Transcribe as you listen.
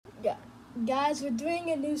Guys, we're doing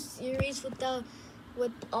a new series with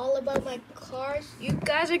all about my cars. You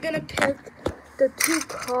guys are gonna pick the 2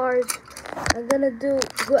 cars. I'm gonna do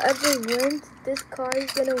whoever wins. This car is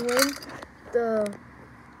gonna win the.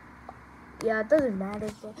 Yeah, it doesn't matter,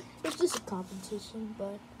 but it's just a competition.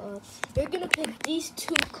 But you're gonna pick these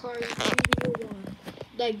 2 cars. Who do you want?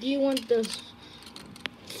 Like, do you want the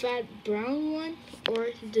fat brown one or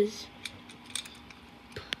this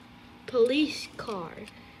police car?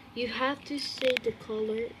 You have to say the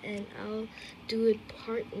color, and I'll do it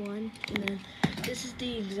part 1, and then this is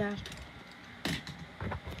the example.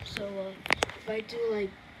 So if I do like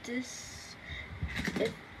this,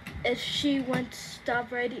 if she went to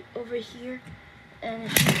stop right over here,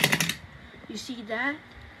 and you see that,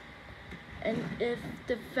 and if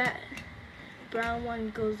the fat brown one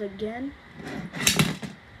goes again,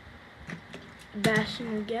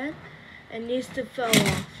 bashing again, and needs to fall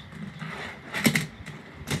off.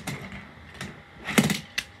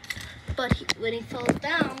 But when he falls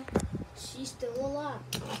down, she's still alive.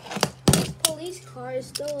 This police car is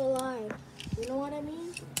still alive. You know what I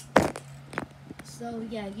mean? So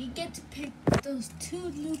yeah, you get to pick those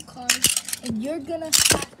 2 new cars, and you're gonna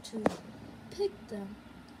have to pick them.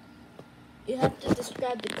 You have to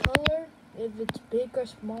describe the color, if it's big or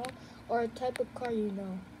small, or a type of car you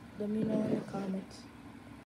know. Let me know in the comments.